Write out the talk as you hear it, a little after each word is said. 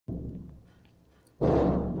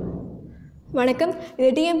வணக்கம். இது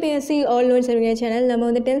TNPSC all notes அப்படிங்கிற சேனல். நம்ம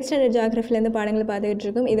வந்து 10th ஸ்டாண்டர்ட் ஜியாகிரஃபிலேருந்து பாடங்களை பார்த்துக்கிட்டு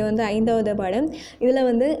இருக்கோம். இது வந்து 5வது பாடம். இதில்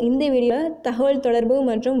வந்து இந்த வீடியோவில் தகவல் தொடர்பு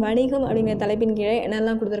மற்றும் வணிகம் அப்படிங்கிற தலைப்பின் கீழே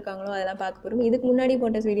என்னெல்லாம் கொடுத்துருக்காங்களோ அதெல்லாம் பார்க்க போகிறோம். இதுக்கு முன்னாடி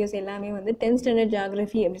போட்ட வீடியோஸ் எல்லாமே வந்து 10th ஸ்டாண்டர்ட்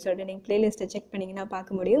ஜியாகிரஃபி அப்படின்னு சொல்லிட்டு நீங்கள் பிளேலிஸ்ட்டை செக் பண்ணிங்கன்னா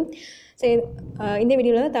பார்க்க முடியும். ஸோ இந்த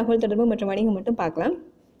வீடியோவில் தகவல் தொடர்பு மற்றும் வணிகம் மட்டும் பார்க்கலாம்.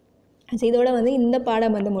 ஸோ இதோட வந்து இந்த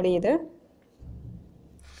பாடம் வந்து முடியுது.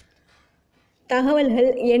 தகவல்கள்,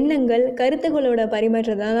 எண்ணங்கள், கருத்துக்களோட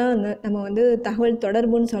பரிமாற்றத்தை தான் நம்ம வந்து தகவல்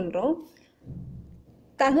தொடர்புன்னு சொல்கிறோம்.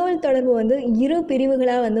 தகவல் தொடர்பு வந்து இரு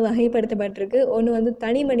பிரிவுகளாக வந்து வகைப்படுத்தப்பட்டிருக்கு. ஒன்று வந்து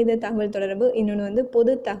தனி மனித தகவல் தொடர்பு, இன்னொன்று வந்து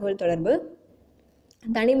பொது தகவல் தொடர்பு.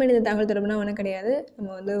 தனி மனித தகவல் தொடர்புனா ஒன்றும் கிடையாது. நம்ம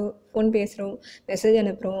வந்து ஃபோன் பேசுகிறோம், மெசேஜ்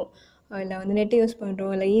அனுப்புகிறோம், இல்லை வந்து நெட் யூஸ்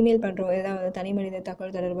பண்ணுறோம், இல்லை இமெயில் பண்ணுறோம். இதுதான் வந்து தனி மனித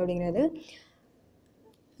தகவல் தொடர்பு அப்படிங்கிறது.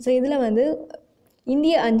 ஸோ இதில் வந்து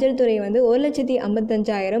இந்திய அஞ்சல் துறை வந்து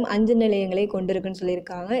 1,55,000 அஞ்சல் நிலையங்களை கொண்டிருக்குன்னு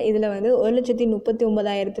சொல்லியிருக்காங்க. இதில் வந்து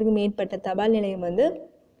 1,39,000க்கும் மேற்பட்ட தபால் நிலையம் வந்து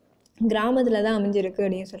கிராமத்தில் தான் அமைஞ்சிருக்கு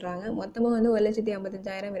அப்படின்னு சொல்கிறாங்க. மொத்தமாக வந்து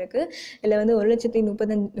 1,55,000 இருக்குது. இதில் வந்து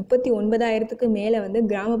 1,39,000க்கு மேலே வந்து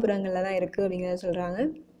கிராமப்புறங்களில் தான் இருக்குது அப்படிங்கிறத சொல்கிறாங்க.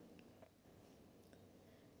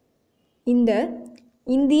 இந்த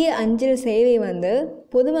இந்திய அஞ்சல் சேவை வந்து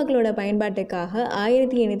பொதுமக்களோட பயன்பாட்டுக்காக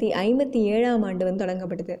 1857ஆம் ஆண்டு வந்து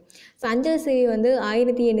தொடங்கப்பட்டது. ஸோ அஞ்சல் சேவை வந்து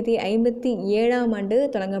 1857ஆம் ஆண்டு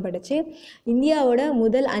தொடங்கப்பட்டுச்சு. இந்தியாவோட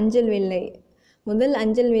முதல் அஞ்சல் வில்லை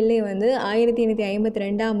வந்து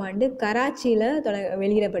 1852ஆம் ஆண்டு கராச்சியில்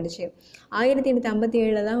வெளியிடப்பட்டுச்சு.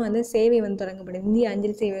 1857 தான் வந்து சேவை வந்து தொடங்கப்பட்டது. இந்திய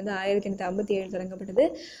அஞ்சல் சேவை வந்து 1857 தொடங்கப்பட்டது.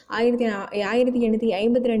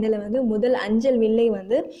 1852 வந்து முதல் அஞ்சல் வில்லை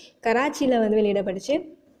வந்து கராச்சியில் வந்து வெளியிடப்பட்டுச்சு.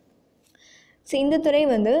 ஸோ இந்த துறை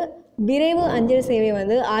வந்து விரைவு அஞ்சல் சேவை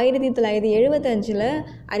வந்து 1975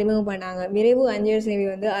 அறிமுகம் பண்ணாங்க. விரைவு அஞ்சல் சேவை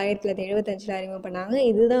வந்து 1975 அறிமுகம் பண்ணாங்க.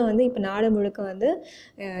 இதுதான் வந்து இப்போ நாடு முழுக்க வந்து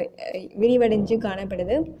விரிவடைஞ்சு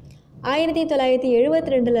காணப்படுது.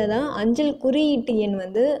 1972 தான் அஞ்சல் குறியீட்டு எண்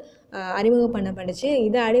வந்து அறிமுகம் பண்ணப்பட்டுச்சு.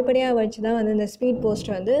 இதை அடிப்படையாக வச்சு தான் வந்து இந்த ஸ்பீட்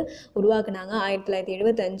போஸ்ட் வந்து உருவாக்குனாங்க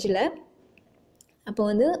 1975. அப்போ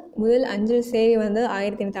வந்து முதல் அஞ்சல் சேவை வந்து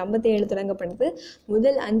 1857 தொடங்கப்படுது.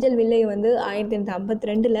 முதல் அஞ்சல் வில்லை வந்து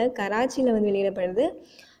 1852 கராச்சியில் வந்து வெளியிடப்படுது.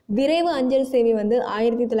 விரைவு அஞ்சல் சேவை வந்து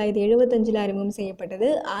 1975 அறிமுகம் செய்யப்பட்டது.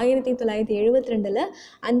 1972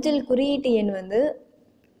 அஞ்சல் குறியீட்டு எண் வந்து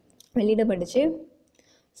வெளியிடப்பட்டுச்சு.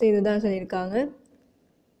 ஸோ இதுதான் சொல்லியிருக்காங்க.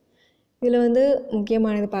 இதில் வந்து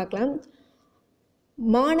முக்கியமானது பார்க்கலாம்.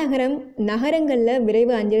 நகரங்களில்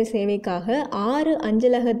விரைவு அஞ்சல் சேவைக்காக 6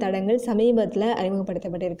 அஞ்சலக தடங்கள் சமீபத்தில்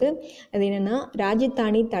அறிமுகப்படுத்தப்பட்டிருக்கு. அது என்னென்னா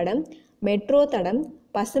ராஜதானி தடம், மெட்ரோ தடம்,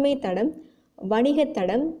 பசுமை தடம், வணிகத்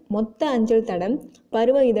தடம், மொத்த அஞ்சல் தடம்,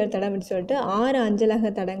 பருவ இதழ் தடம் அப்படின்னு சொல்லிட்டு 6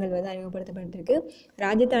 அஞ்சலக தடங்கள் வந்து அறிமுகப்படுத்தப்பட்டிருக்கு.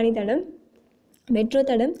 ராஜதானி தடம், மெட்ரோ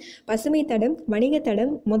தடம், பசுமை தடம், வணிகத்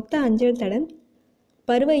தடம், மொத்த அஞ்சல் தடம்,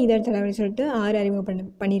 பருவ இதழ் தடம் அப்படின்னு சொல்லிட்டு 6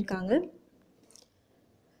 அறிமுகம் பண்ணியிருக்காங்க.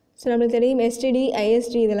 ஸோ நம்மளுக்கு தெரியும் எஸ்டிடி,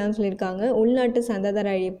 ஐஎஸ்டி இதெல்லாம் சொல்லியிருக்காங்க. உள்நாட்டு சந்தாதார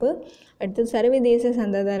அழைப்பு, அடுத்து சர்வதேச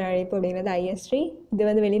சந்தாதார அழைப்பு அப்படிங்கிறது ஐஎஸ்டி. இது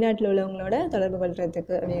வந்து வெளிநாட்டில் உள்ளவங்களோட தொடர்பு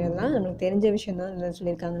கொள்கிறதுக்கு அப்படிங்கிறது தான் நம்மளுக்கு தெரிஞ்ச விஷயம் தான் இதில்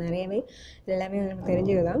சொல்லியிருக்காங்க. நிறையவே இது எல்லாமே நமக்கு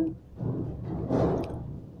தெரிஞ்சது தான்.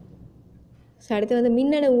 ஸோ அடுத்து வந்து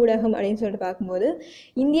மின்னணு ஊடகம் அப்படின்னு சொல்லிட்டு பார்க்கும்போது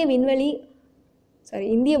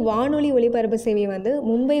இந்திய வானொலி ஒலிபரப்பு சேவை வந்து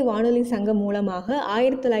மும்பை வானொலி சங்கம் மூலமாக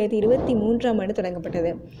 1923ஆம் ஆண்டு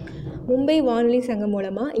தொடங்கப்பட்டது. மும்பை வானொலி சங்கம்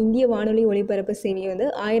மூலமாக இந்திய வானொலி ஒலிபரப்பு சேவை வந்து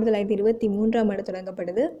 1923ஆம் ஆண்டு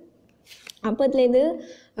தொடங்கப்பட்டது. அப்போத்துலேருந்து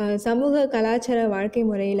சமூக கலாச்சார வாழ்க்கை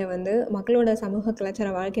முறையில் வந்து மக்களோட சமூக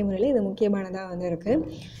கலாச்சார வாழ்க்கை முறையில் இது முக்கியமானதாக வந்து இருக்குது.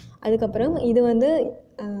 அதுக்கப்புறம் இது வந்து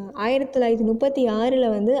 1936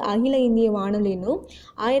 வந்து அகில இந்திய வானொலின்னும்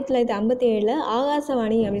 1957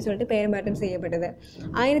 ஆகாசவாணி அப்படின்னு சொல்லிட்டு பெயர் மாற்றம் செய்யப்பட்டது.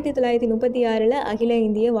 1936 அகில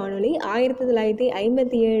இந்திய வானொலி,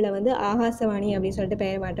 1957 வந்து ஆகாசவாணி அப்படின்னு சொல்லிட்டு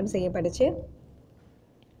பெயர் மாற்றம் செய்யப்பட்டுச்சு.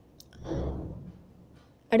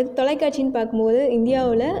 அடுத்து தொலைக்காட்சின்னு பார்க்கும்போது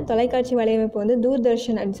இந்தியாவில் தொலைக்காட்சி வலையமைப்பு வந்து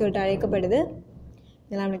தூர்தர்ஷன் அப்படின்னு சொல்லிட்டு அழைக்கப்படுது.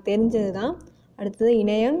 இதெல்லாம் நம்மளுக்கு தெரிஞ்சது தான். அடுத்தது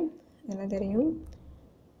இணையம், இதெல்லாம் தெரியும்.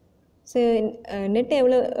 ஸோ நெட்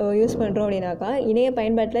எவ்வளோ யூஸ் பண்ணுறோம் அப்படின்னாக்கா, இணைய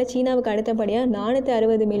பயன்பாட்டில் சீனாவுக்கு அடுத்தபடியாக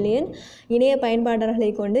 460 மில்லியன் இணைய பயன்பாட்டாளர்களை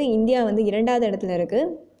கொண்டு இந்தியா வந்து 2வது இடத்துல இருக்குது.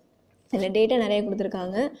 இதில் டேட்டா நிறைய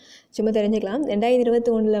கொடுத்துருக்காங்க, சும்மா தெரிஞ்சுக்கலாம்.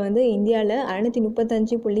 2021 வந்து இந்தியாவில்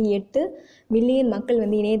 635.8 மில்லியன் மக்கள்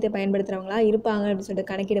வந்து இணையத்தை பயன்படுத்துகிறவங்களா இருப்பாங்க அப்படின்னு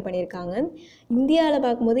சொல்லிட்டு கணக்கீடு பண்ணியிருக்காங்க. இந்தியாவில்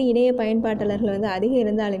பார்க்கும்போது இணைய பயன்பாட்டாளர்கள் வந்து அதிகம்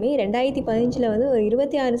இருந்தாலுமே 2015 வந்து ஒரு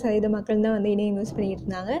 26% மக்கள் தான் வந்து இணையம் யூஸ் பண்ணிக்கிட்டு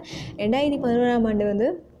இருந்தாங்க. 2011ஆம் ஆண்டு வந்து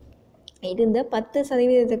இருந்த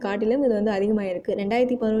 10% காட்டிலும் இது வந்து அதிகமாக இருக்குது.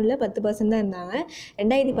 2011 10% தான் இருந்தாங்க.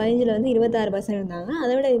 2015 வந்து 26% இருந்தாங்க.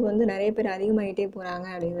 அதை விட இப்போ வந்து நிறைய பேர் அதிகமாகிட்டே போகிறாங்க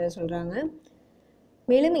அப்படிங்கிறத சொல்கிறாங்க.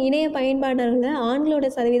 மேலும் இணைய பயன்பாட்டாளர்கள் ஆண்களோட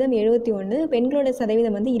சதவீதம் 71, பெண்களோட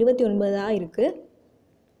சதவீதம் வந்து 29 இருக்குது.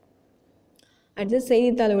 அடுத்து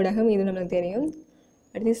செய்தித்தாள் ஊடகம், இது நம்மளுக்கு தெரியும்.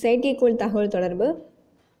 அடுத்து செயற்கைக்கோள் தகவல் தொடர்பு,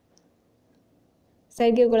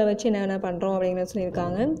 செயற்கைக்கோளை வச்சு என்னென்ன பண்ணுறோம் அப்படிங்கிறத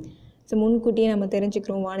சொல்லியிருக்காங்க. ஸோ முன்கூட்டியே நம்ம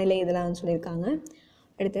தெரிஞ்சுக்கிறோம் வானிலை இதெல்லாம் சொல்லியிருக்காங்க.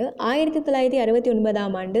 அடுத்து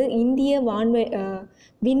 1969ஆம் ஆண்டு இந்திய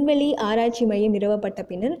விண்வெளி ஆராய்ச்சி மையம் நிறுவப்பட்ட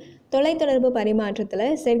பின்னர் தொலைத்தொடர்பு பரிமாற்றத்தில்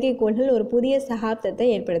செயற்கைக்கோள்கள் ஒரு புதிய சகாப்தத்தை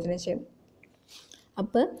ஏற்படுத்தினுச்சு.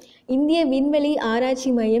 அப்போ இந்திய விண்வெளி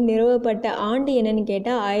ஆராய்ச்சி மையம் நிறுவப்பட்ட ஆண்டு என்னன்னு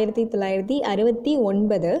கேட்டால்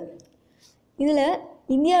 1969. இதில்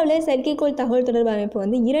இந்தியாவில் செயற்கைக்கோள் தகவல் தொடர்பு அமைப்பு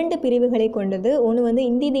வந்து 2 பிரிவுகளை கொண்டது. ஒன்று வந்து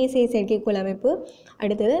இந்திய தேசிய செயற்கைக்கோள் அமைப்பு,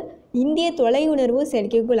 அடுத்தது இந்திய தொலையுணர்வு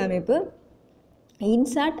செயற்கைக்கோள் அமைப்பு,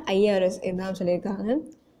 இன்சாட் IRS இதுதான் சொல்லியிருக்காங்க.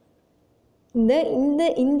 இந்த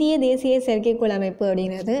இந்திய தேசிய செயற்கைக்கோள் அமைப்பு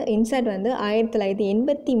அப்படிங்கிறது இன்சாட் வந்து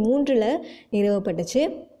 1983 நிறுவப்பட்டுச்சு.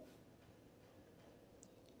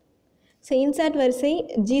 ஸோ இன்சாட் வரிசை,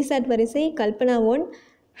 ஜிசாட் வரிசை, கல்பனா 1,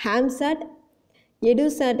 ஹாம்சாட்,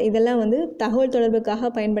 எடுசாட் இதெல்லாம் வந்து தகவல் தொடர்புக்காக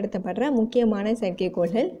பயன்படுத்தப்படுற முக்கியமான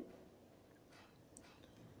செயற்கைக்கோள்கள்.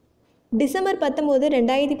 டிசம்பர் 19,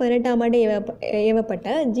 2018ஆம் ஆண்டு ஏவப்பட்ட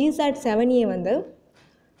ஜிசாட் 7A வந்து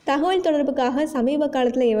தகவல் தொடர்புக்காக சமீப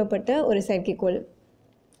காலத்தில் ஏவப்பட்ட ஒரு செயற்கைக்கோள்.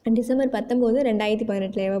 டிசம்பர் 19,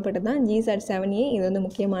 2018 ஏவப்பட்டது தான் ஜிசாட் 7A. இது வந்து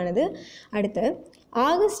முக்கியமானது. அடுத்து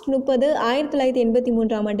ஆகஸ்ட் 30,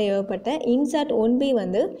 1983ஆம் ஆண்டு ஏவப்பட்ட இன்சாட் 1B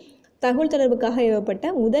வந்து தகவல் தொடர்புக்காக ஏவப்பட்ட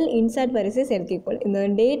முதல் இன்சாட் வரிசை செயற்கைக்கோள். இந்த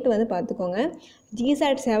டேட் வந்து பார்த்துக்கோங்க.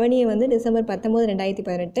 ஜிசாட் 7A வந்து டிசம்பர் 19,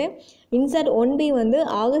 2018, இன்சாட் 1B வந்து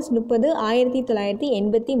ஆகஸ்ட் 30,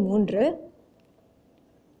 1983.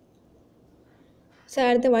 ஸோ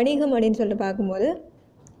அடுத்து வணிகம் அப்படின்னு சொல்லிட்டு பார்க்கும்போது,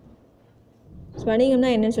 வணிகம்னா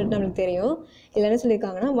என்னன்னு சொல்லிட்டு நம்மளுக்கு தெரியும். இதில் என்ன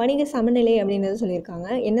சொல்லியிருக்காங்கன்னா வணிக சமநிலை அப்படின்றத சொல்லியிருக்காங்க.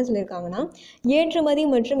 என்ன சொல்லியிருக்காங்கன்னா ஏற்றுமதி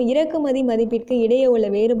மற்றும் இறக்குமதி மதிப்பிற்கு இடையே உள்ள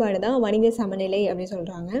வேறுபாடு தான் வணிக சமநிலை அப்படின்னு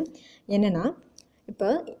சொல்கிறாங்க. என்னென்னா இப்போ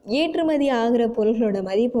ஏற்றுமதி ஆகிற பொருள்களோட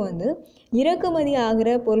மதிப்பு வந்து இறக்குமதி ஆகிற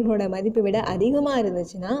பொருள்களோட மதிப்பை விட அதிகமாக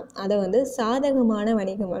இருந்துச்சுன்னா அதை வந்து சாதகமான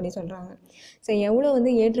வணிகம் அப்படின்னு சொல்கிறாங்க. ஸோ எவ்வளோ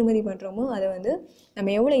வந்து ஏற்றுமதி பண்ணுறோமோ அதை வந்து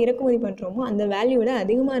நம்ம எவ்வளோ இறக்குமதி பண்ணுறோமோ அந்த வேல்யூவோட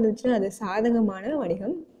அதிகமாக இருந்துச்சுன்னா அது சாதகமான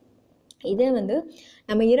வணிகம். இதே வந்து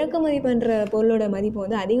நம்ம இறக்குமதி பண்ணுற பொருளோட மதிப்பு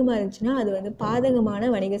வந்து அதிகமாக இருந்துச்சுன்னா அது வந்து பாதகமான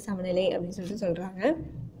வணிக சமநிலை அப்படின்னு சொல்லிட்டு சொல்கிறாங்க.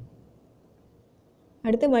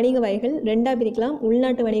 அடுத்து வணிக வகைகள் 2ஆக பிரிக்கலாம்.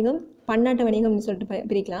 உள்நாட்டு வணிகம், பன்னாட்டு வணிகம்னு சொல்லிட்டு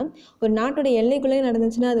பிரிக்கலாம். ஒரு நாட்டோட எல்லைக்குள்ளே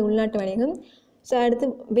நடந்துச்சுன்னா அது உள்நாட்டு வணிகம். ஸோ அடுத்து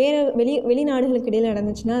வேறு வெளிநாடுகளுக்கு இடையில்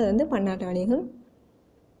நடந்துச்சுன்னா அது வந்து பன்னாட்டு வணிகம்.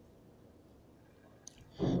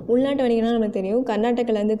 உள்நாட்டு வணிகம்னா நமக்கு தெரியும்.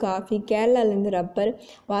 கர்நாடகாலேருந்து காஃபி, கேரளாலேருந்து ரப்பர்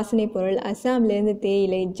வாசனை பொருள், அஸ்ஸாம்லேருந்து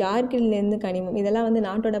தேயிலை, ஜார்க்கண்ட்லேருந்து கனிமம், இதெல்லாம் வந்து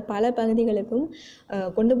நாட்டோட பல பகுதிகளுக்கும்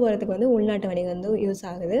கொண்டு போகிறதுக்கு வந்து உள்நாட்டு வணிகம் வந்து யூஸ்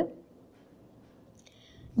ஆகுது.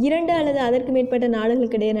 2 அல்லது அதற்கு மேற்பட்ட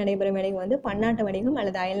நாடுகளுக்கு இடையே நடைபெறும் வணிகம் வந்து பன்னாட்டு வணிகம்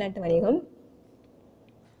அல்லது அயல்நாட்டு வணிகம்.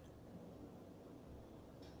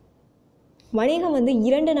 வணிகம் வந்து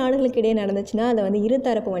 2 நாடுகளுக்கு இடையே நடந்துச்சுன்னா அதை வந்து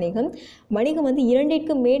இருதரப்பு வணிகம். வணிகம் வந்து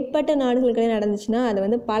 2க்கும் மேற்பட்ட நாடுகளுக்கு இடையே நடந்துச்சுன்னா அது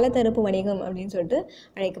வந்து பல தரப்பு வணிகம் அப்படின்னு சொல்லிட்டு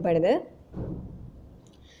அழைக்கப்படுது.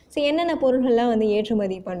 ஸோ என்னென்ன பொருள்கள்லாம் வந்து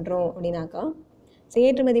ஏற்றுமதி பண்ணுறோம் அப்படின்னாக்கா, ஸோ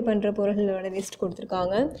ஏற்றுமதி பண்ணுற பொருள்களோட லிஸ்ட்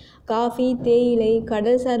கொடுத்துருக்காங்க. காஃபி, தேயிலை,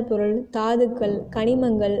 கடல்சார் பொருள், தாதுக்கள்,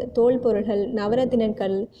 கனிமங்கள், தோல் பொருள்கள்,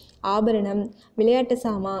 நவரத்தினக்கல், ஆபரணம், விளையாட்டு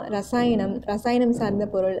சாமான், ரசாயனம் சார்ந்த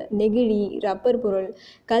பொருள், நெகிழி, ரப்பர் பொருள்,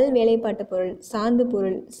 கல் வேலைப்பாட்டு பொருள், சாந்து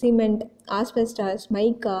பொருள், சிமெண்ட், ஆஸ்பெஸ்டாஸ்,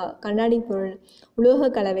 மைக்கா, கண்ணாடி பொருள்,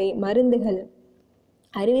 உலோக கலவை, மருந்துகள்,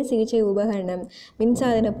 அறுவை சிகிச்சை உபகரணம்,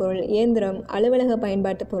 மின்சாதன பொருள், இயந்திரம், அலுவலக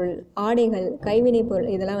பயன்பாட்டு பொருள், ஆடைகள், கைவினை பொருள்,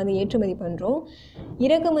 இதெல்லாம் வந்து ஏற்றுமதி பண்ணுறோம்.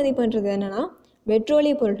 இறக்குமதி பண்ணுறது என்னென்னா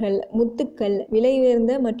பெட்ரோலிய பொருட்கள், முத்துக்கள், விலை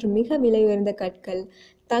உயர்ந்த மற்றும் மிக விலை உயர்ந்த கற்கள்,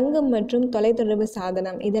 தங்கம் மற்றும் தொலைத்தொடர்பு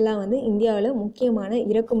சாதனம், இதெல்லாம் வந்து இந்தியாவில் முக்கியமான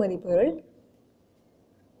இறக்குமதி பொருள்.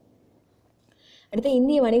 அடுத்து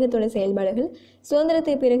இந்திய வணிகத்தோட செயல்பாடுகள்.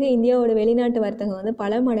 சுதந்திரத்துக்கு பிறகு இந்தியாவோட வெளிநாட்டு வர்த்தகம் வந்து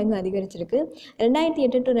பல மடங்கு அதிகரிச்சிருக்கு.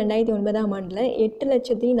 2008 to 2009ஆம் ஆண்டில்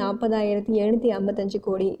 8,40,755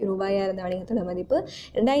 கோடி ரூபாயாக இருந்த வணிகத்தோட மதிப்பு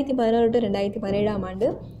 2016 to 2017ஆம் ஆண்டு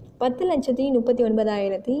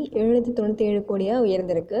 10,39,797 கோடியாக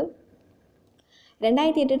உயர்ந்திருக்கு.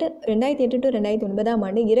 2008 to 2009ஆம்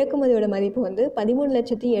ஆண்டு இறக்குமதியோட மதிப்பு வந்து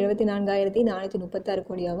 13,74,436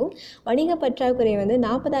 கோடியாகவும் வணிக பற்றாக்குறை வந்து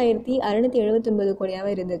 40,679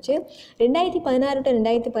 கோடியாகவும் இருந்துச்சு. 2016 to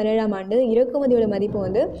 2017ஆம் ஆண்டு இறக்குமதியோட மதிப்பு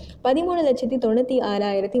வந்து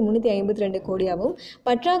 13,96,352 கோடியாகவும்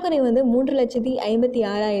பற்றாக்குறை வந்து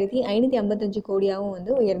 3,56,555 கோடியாகவும்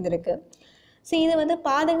வந்து உயர்ந்திருக்கு. ஸோ இது வந்து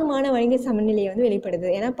பாதகமான வணிக சமநிலையை வந்து வெளிப்படுது.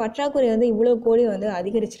 ஏன்னா பற்றாக்குறை வந்து இவ்வளோ கோடி வந்து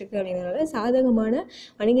அதிகரிச்சிருக்கு அப்படிங்கிறதுனால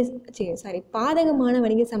பாதகமான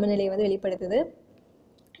வணிக சமநிலையை வந்து வெளிப்படுத்துது.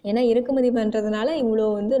 ஏன்னா இறக்குமதி பண்ணுறதுனால இவ்வளோ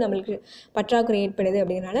வந்து நம்மளுக்கு பற்றாக்குறை ஏற்படுது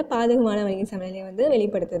அப்படிங்கிறனால பாதகமான வணிக சமநிலையை வந்து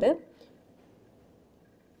வெளிப்படுத்துது.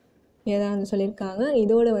 இதான் வந்து சொல்லியிருக்காங்க.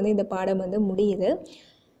 இதோட வந்து இந்த பாடம் வந்து முடியுது.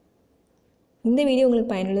 இந்த வீடியோ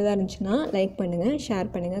உங்களுக்கு பயனுள்ளதாக இருந்துச்சுன்னா லைக் பண்ணுங்கள்,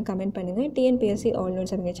 ஷேர் பண்ணுங்கள், கமெண்ட் பண்ணுங்கள். டிஎன்பிஎஸ்சி ஆல்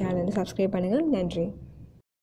நோட்ஸ் அப்படிங்கிற சேனல் வந்து சப்ஸ்கிரைப் பண்ணுங்கள். நன்றி.